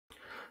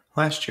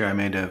Last year, I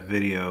made a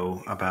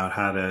video about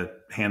how to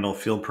handle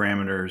field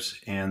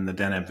parameters in the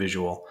Deneb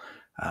visual.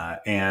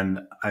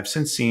 And I've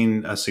since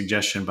seen a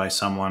suggestion by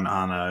someone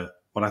on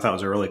what I thought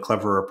was a really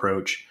clever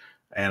approach.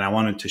 And I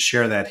wanted to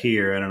share that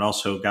here. And it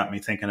also got me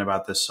thinking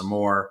about this some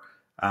more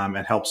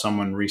and helped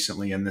someone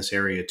recently in this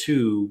area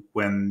too,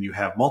 when you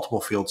have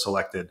multiple fields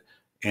selected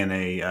in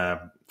a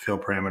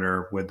field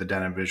parameter with the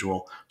Deneb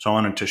visual. So I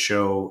wanted to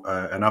show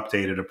an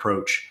updated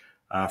approach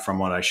from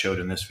what I showed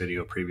in this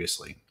video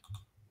previously.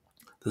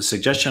 The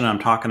suggestion I'm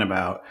talking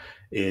about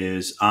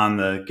is on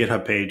the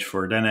GitHub page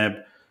for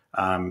Deneb.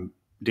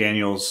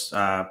 Daniel's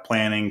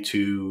planning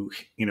to,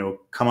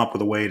 come up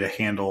with a way to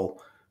handle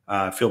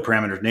field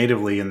parameters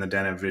natively in the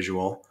Deneb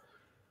visual.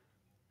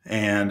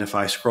 And if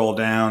I scroll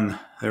down,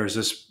 there's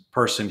this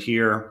person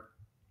here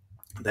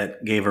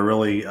that gave a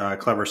really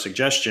clever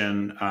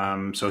suggestion.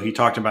 So he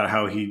talked about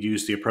how he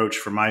used the approach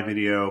for my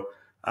video,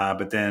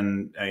 but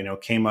then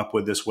came up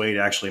with this way to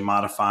actually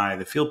modify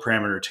the field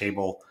parameter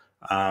table,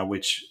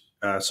 which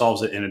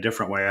solves it in a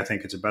different way. I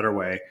think it's a better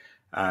way.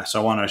 So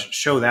I want to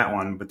show that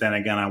one, but then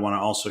again, I want to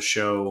also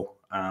show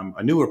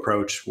a new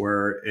approach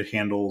where it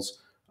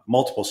handles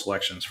multiple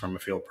selections from a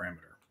field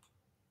parameter.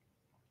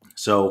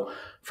 So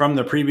from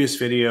the previous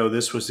video,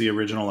 this was the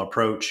original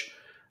approach.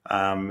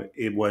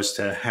 It was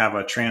to have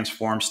a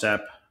transform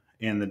step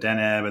in the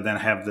Deneb and then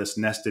have this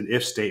nested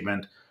if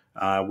statement,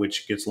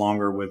 which gets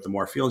longer with the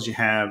more fields you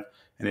have.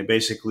 And it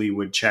basically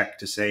would check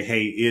to say,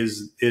 hey,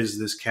 is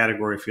this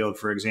category field,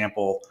 for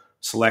example,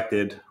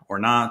 selected or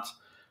not?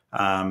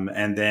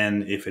 And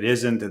then if it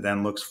isn't, it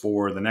then looks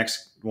for the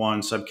next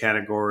one,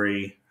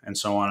 subcategory, and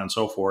so on and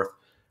so forth.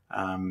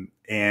 And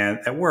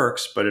it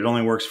works, but it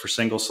only works for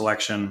single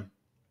selection.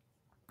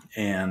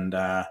 And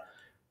it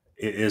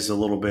is a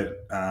little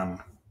bit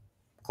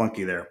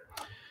clunky there.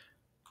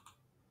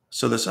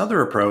 So this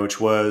other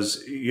approach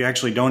was you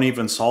actually don't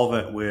even solve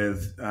it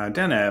with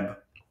Deneb.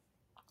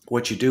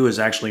 What you do is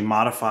actually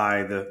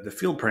modify the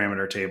field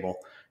parameter table.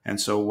 And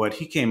so what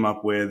he came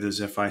up with is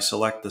if I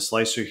select the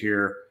slicer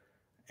here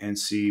and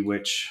see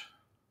which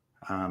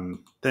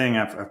thing,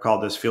 I've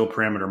called this field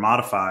parameter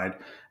modified.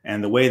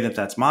 And the way that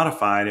that's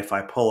modified, if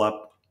I pull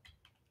up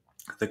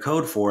the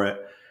code for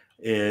it,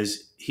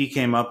 is he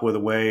came up with a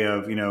way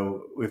of,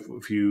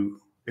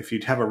 if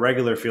you'd have a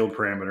regular field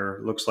parameter,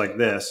 it looks like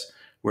this,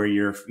 where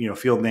your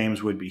field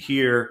names would be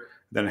here,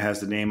 then it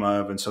has the name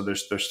of, and so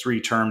there's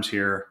three terms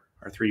here,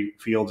 or three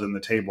fields in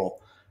the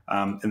table.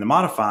 In the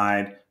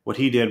modified, what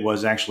he did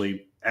was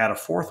actually add a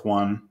fourth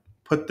one,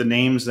 put the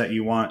names that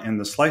you want in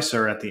the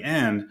slicer at the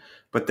end,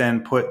 but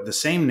then put the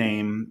same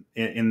name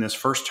in this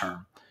first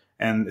term.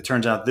 And it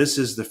turns out this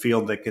is the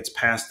field that gets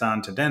passed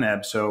on to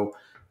Deneb. So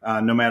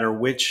no matter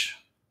which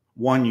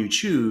one you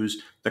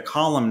choose, the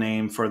column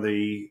name for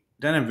the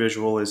Deneb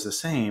visual is the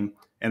same,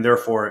 and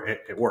therefore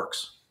it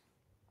works.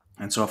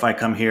 And so if I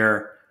come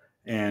here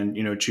and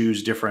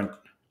choose different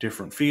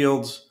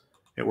fields,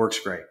 it works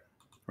great,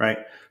 right?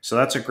 So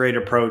that's a great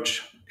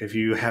approach. If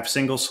you have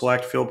single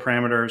select field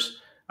parameters,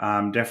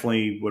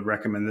 definitely would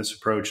recommend this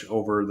approach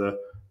over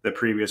the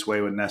previous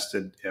way with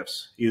nested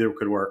ifs. Either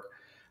could work.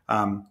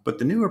 But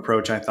the new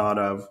approach I thought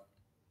of,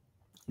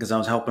 because I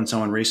was helping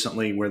someone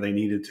recently where they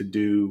needed to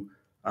do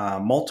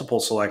multiple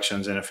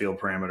selections in a field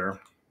parameter,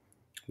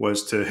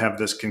 was to have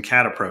this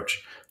concat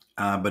approach.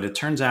 But it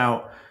turns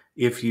out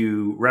if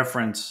you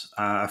reference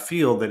a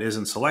field that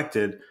isn't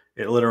selected,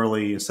 it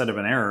literally, instead of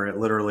an error, it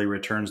literally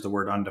returns the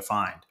word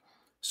undefined.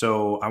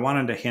 So I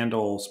wanted to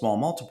handle small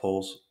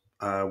multiples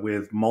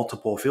with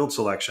multiple field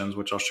selections,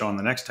 which I'll show in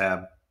the next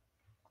tab.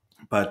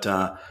 But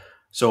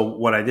so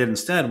what I did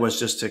instead was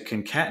just to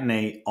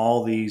concatenate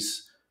all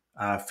these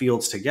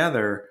fields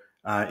together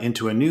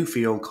into a new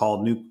field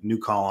called new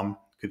column.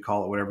 You could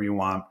call it whatever you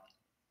want.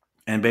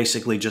 And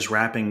basically just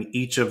wrapping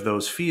each of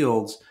those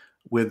fields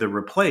with the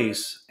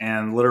replace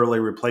and literally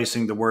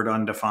replacing the word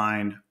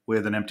undefined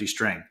with an empty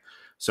string.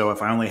 So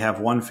if I only have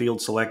one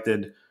field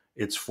selected,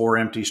 it's 4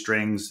 empty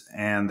strings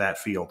and that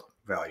field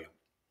value.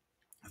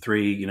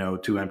 3,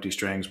 2 empty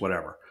strings,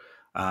 whatever.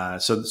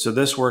 So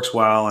this works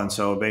well. And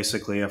so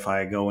basically if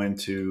I go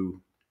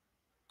into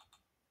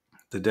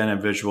the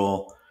Deneb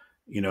visual,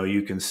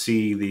 you can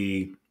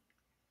see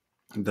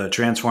the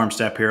transform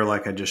step here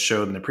like I just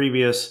showed in the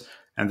previous.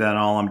 And then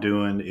all I'm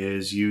doing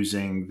is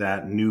using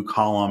that new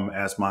column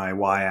as my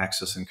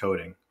y-axis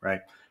encoding,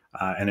 right?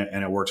 And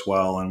it works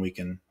well, and we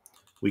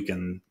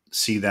can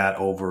see that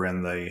over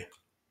in the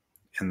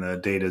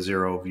data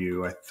 0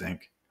 view. I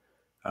think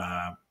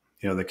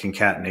the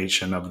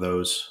concatenation of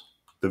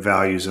the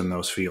values in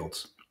those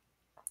fields.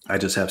 I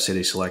just have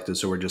city selected,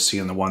 so we're just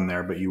seeing the one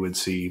there, but you would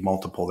see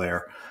multiple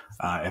there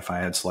if I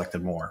had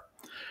selected more,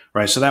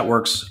 right? So that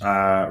works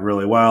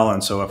really well.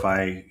 And so if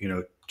I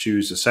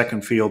choose a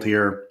second field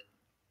here,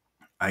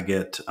 I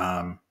get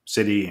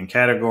city and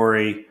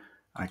category.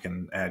 I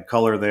can add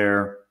color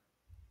there.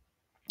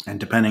 And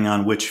depending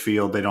on which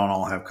field, they don't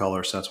all have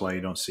color. So that's why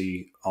you don't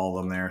see all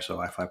of them there. So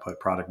if I put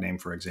product name,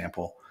 for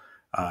example,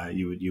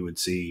 you would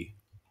see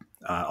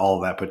all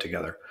of that put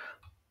together.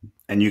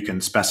 and you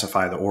can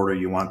specify the order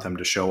you want them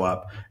to show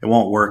up. It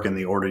won't work in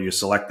the order you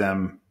select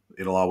them.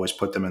 It'll always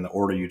put them in the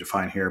order you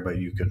define here, but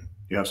you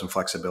have some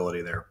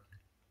flexibility there.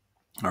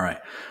 All right.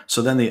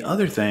 So then the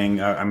other thing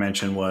I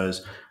mentioned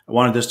was I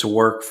wanted this to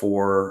work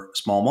for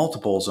small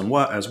multiples and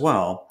what as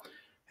well.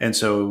 And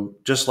so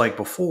just like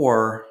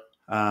before,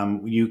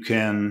 you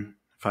can,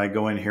 if I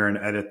go in here and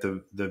edit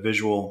the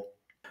visual,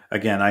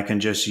 again, I can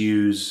just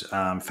use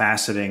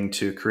faceting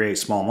to create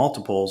small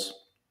multiples.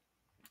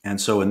 And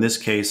so in this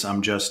case,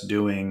 I'm just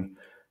doing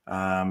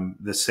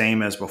the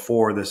same as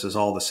before. This is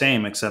all the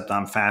same, except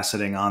I'm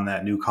faceting on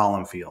that new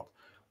column field.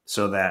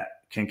 So that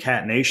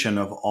concatenation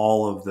of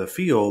all of the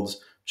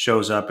fields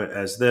shows up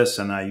as this,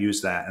 and I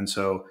use that. And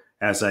so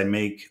as I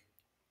make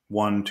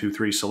 1, 2,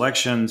 3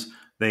 selections,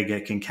 they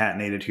get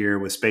concatenated here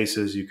with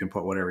spaces. You can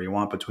put whatever you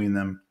want between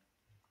them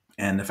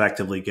and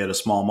effectively get a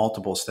small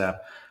multiple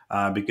step.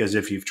 Because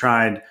if you've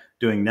tried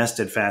doing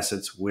nested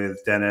facets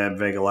with Deneb,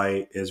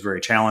 Vegalite is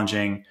very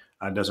challenging.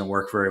 Doesn't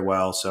work very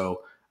well.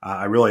 So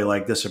I really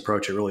like this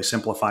approach. It really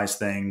simplifies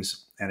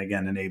things and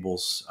again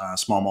enables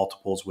small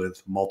multiples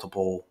with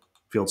multiple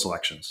field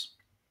selections.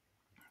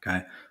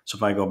 Okay, so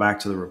if I go back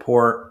to the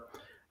report,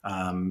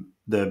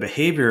 the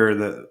behavior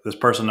that this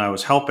person I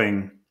was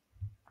helping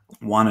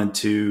wanted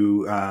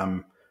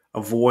to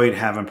avoid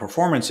having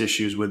performance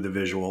issues with the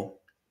visual.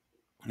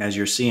 As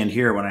you're seeing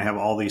here, when I have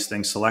all these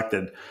things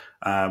selected,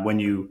 when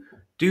you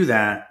do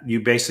that,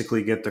 you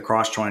basically get the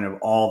cross join of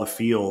all the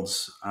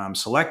fields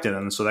selected.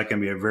 And so that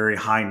can be a very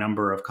high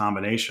number of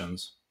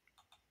combinations.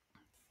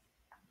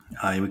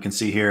 We can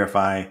see here if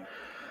I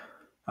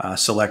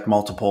select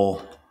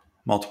multiple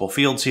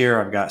fields here,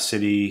 I've got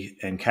city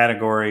and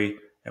category.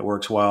 It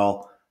works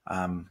well.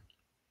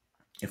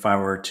 If I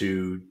were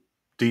to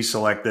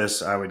deselect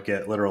this, I would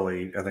get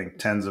literally, I think,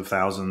 tens of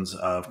thousands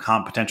of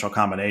potential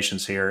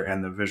combinations here,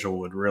 and the visual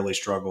would really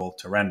struggle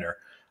to render.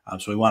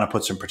 So we want to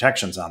put some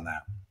protections on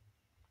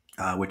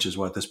that, which is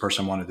what this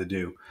person wanted to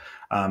do.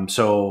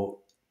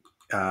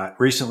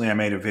 Recently I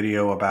made a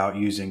video about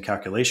using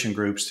calculation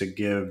groups to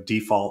give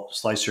default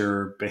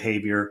slicer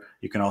behavior.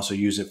 You can also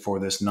use it for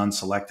this none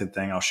selected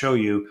thing I'll show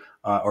you,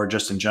 or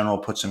just in general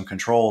put some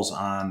controls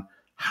on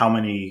how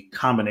many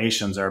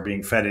combinations are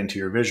being fed into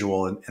your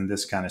visual in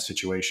this kind of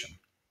situation.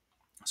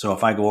 So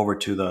if I go over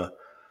to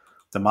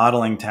the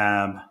modeling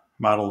tab,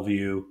 model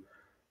view,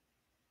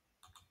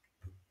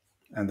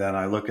 and then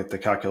I look at the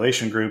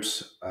calculation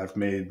groups, I've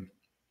made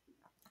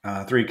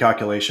 3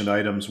 calculation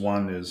items.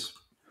 One is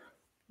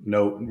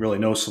really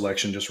no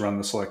selection, just run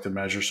the selected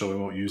measure, so we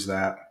won't use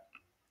that.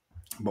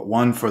 But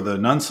one for the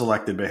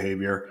non-selected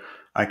behavior,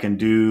 I can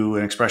do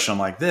an expression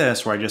like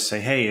this where I just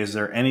say, hey, is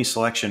there any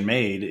selection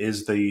made?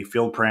 Is the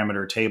field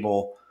parameter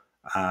table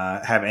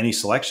have any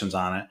selections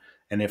on it?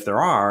 And if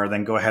there are,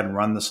 then go ahead and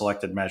run the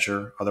selected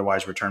measure,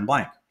 otherwise return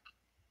blank.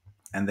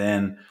 And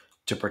then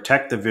to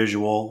protect the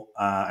visual,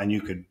 and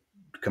you could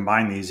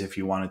combine these if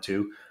you wanted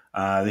to,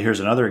 here's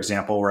another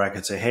example where I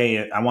could say,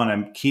 hey, I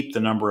want to keep the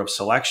number of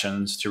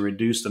selections to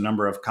reduce the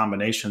number of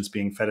combinations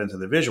being fed into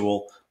the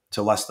visual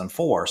to less than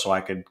 4. So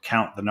I could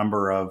count the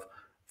number of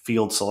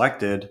fields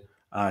selected,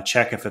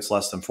 check if it's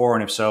less than 4,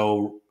 and if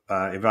so,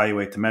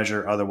 evaluate the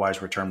measure,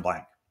 otherwise return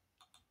blank.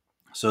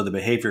 So the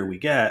behavior we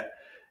get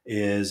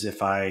is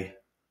if I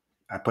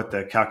put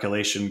the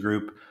calculation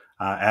group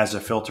as a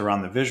filter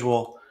on the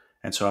visual.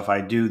 And so if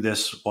I do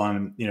this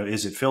one,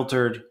 is it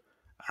filtered?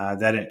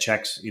 Then it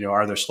checks,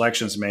 are there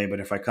selections made? But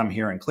if I come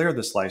here and clear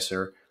the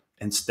slicer,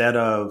 instead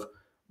of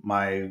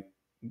my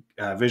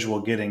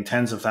visual getting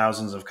tens of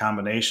thousands of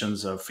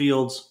combinations of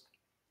fields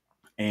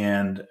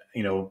and,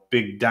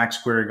 big DAX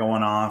query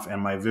going off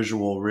and my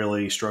visual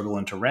really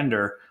struggling to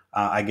render,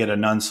 I get a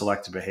none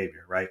selected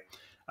behavior, right?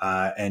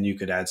 And you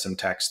could add some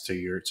text so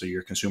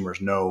your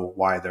consumers know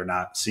why they're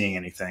not seeing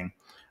anything.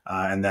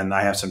 And then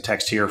I have some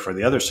text here for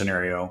the other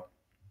scenario,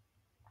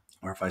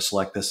 or if I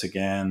select this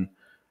again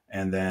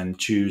and then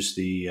choose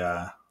the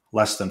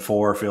less than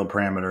 4 field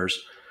parameters,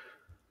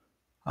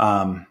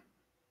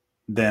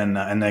 then,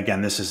 and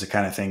again, this is the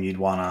kind of thing you'd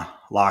want to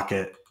lock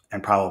it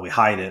and probably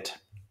hide it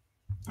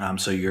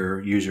so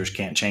your users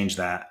can't change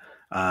that.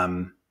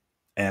 And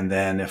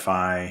then if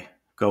I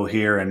go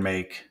here and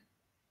make,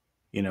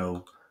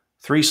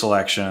 3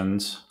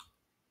 selections,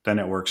 then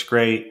it works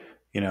great,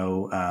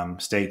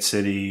 state,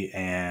 city,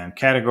 and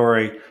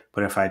category.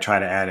 But if I try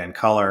to add in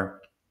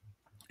color,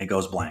 it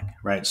goes blank,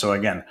 right? So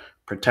again,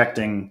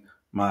 protecting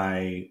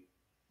my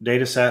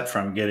data set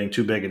from getting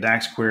too big a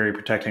DAX query,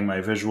 protecting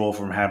my visual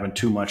from having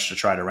too much to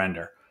try to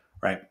render,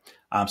 right?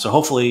 So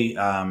hopefully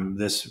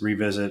this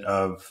revisit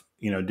of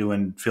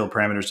doing field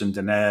parameters in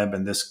Deneb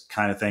and this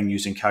kind of thing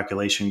using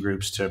calculation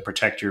groups to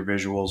protect your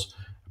visuals,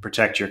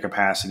 protect your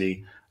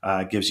capacity,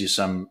 gives you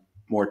some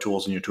more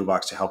tools in your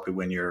toolbox to help you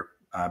when you're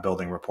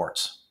building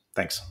reports.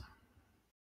 Thanks.